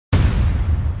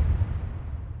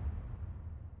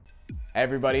Hey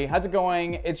everybody, how's it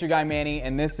going? It's your guy Manny,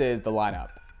 and this is the lineup.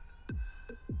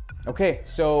 Okay,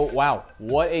 so wow,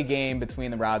 what a game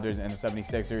between the Raptors and the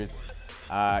 76ers.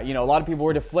 A lot of people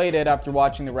were deflated after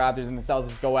watching the Raptors and the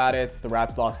Celtics go at it. The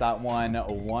Raps lost that one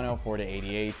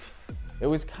 104-88. It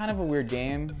was kind of a weird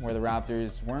game where the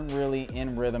Raptors weren't really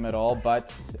in rhythm at all,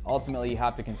 but ultimately you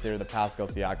have to consider that Pascal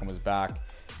Siakam was back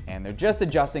and they're just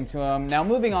adjusting to him. Now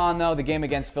moving on though, the game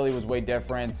against Philly was way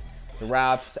different. The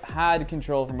Raps had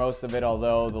control for most of it,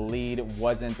 although the lead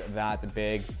wasn't that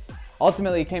big.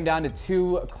 Ultimately, it came down to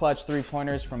two clutch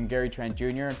three-pointers from Gary Trent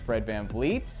Jr. and Fred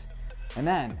VanVleet. And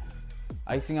then,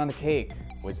 icing on the cake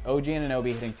was OG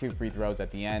Anunoby hitting two free throws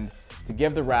at the end to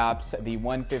give the Raps the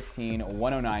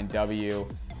 115-109 W,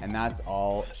 and that's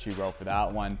all she wrote for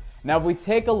that one. Now, if we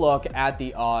take a look at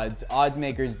the odds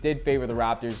makers did favor the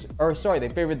they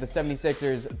favored the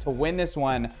 76ers to win this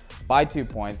one by 2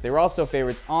 points. They were also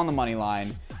favorites on the money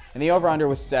line, and the over-under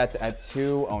was set at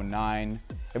 209.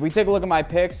 If we take a look at my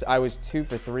picks, I was 2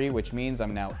 for 3, which means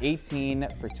I'm now 18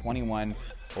 for 21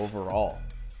 overall.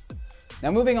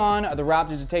 Now moving on, the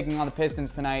Raptors are taking on the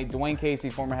Pistons tonight. Dwayne Casey,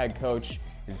 former head coach,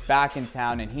 is back in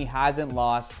town, and he hasn't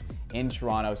lost in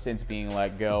Toronto since being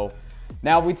let go.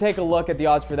 Now, if we take a look at the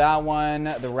odds for that one,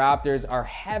 the Raptors are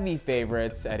heavy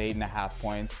favorites at 8.5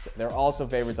 points. They're also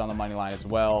favorites on the money line as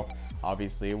well,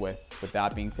 obviously, with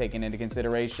that being taken into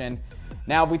consideration.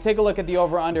 Now, if we take a look at the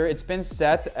over-under, it's been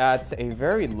set at a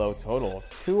very low total of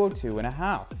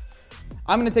 202.5.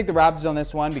 I'm going to take the Raptors on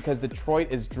this one because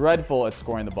Detroit is dreadful at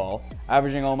scoring the ball,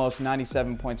 averaging almost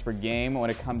 97 points per game when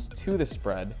it comes to the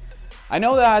spread. I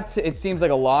know that it seems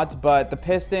like a lot, but the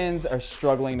Pistons are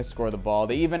struggling to score the ball.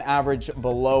 They even average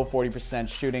below 40%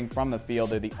 shooting from the field.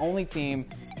 They're the only team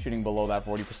shooting below that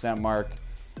 40% mark.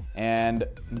 And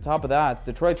on top of that,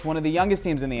 Detroit's one of the youngest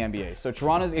teams in the NBA. So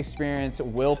Toronto's experience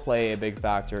will play a big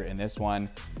factor in this one,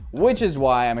 which is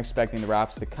why I'm expecting the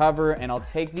Raps to cover, and I'll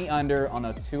take the under on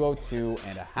a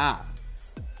 202.5.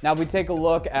 Now, if we take a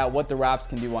look at what the Raps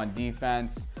can do on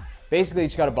defense, basically, you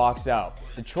just got to box out.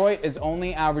 Detroit is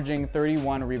only averaging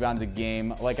 31 rebounds a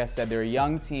game. Like I said, they're a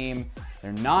young team.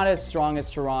 They're not as strong as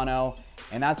Toronto,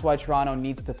 and that's why Toronto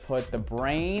needs to put the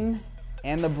brain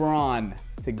and the brawn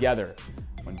together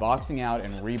when boxing out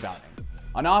and rebounding.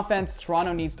 On offense,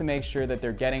 Toronto needs to make sure that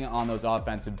they're getting on those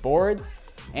offensive boards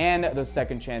and those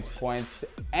second chance points.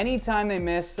 Anytime they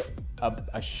miss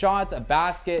a shot, a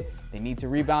basket, they need to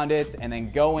rebound it and then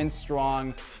go in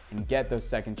strong and get those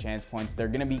second chance points. They're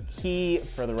gonna be key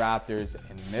for the Raptors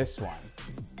in this one.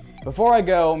 Before I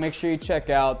go, make sure you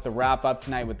check out the wrap up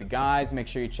tonight with the guys. Make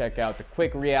sure you check out the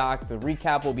quick react. The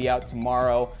recap will be out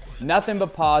tomorrow. Nothing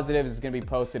but positives is gonna be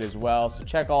posted as well. So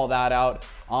check all that out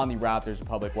on the Raptors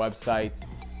Republic website.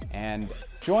 And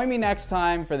join me next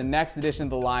time for the next edition of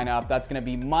the lineup. That's gonna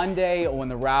be Monday when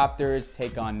the Raptors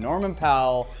take on Norman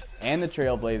Powell and the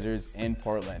Trailblazers in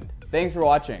Portland. Thanks for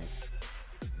watching.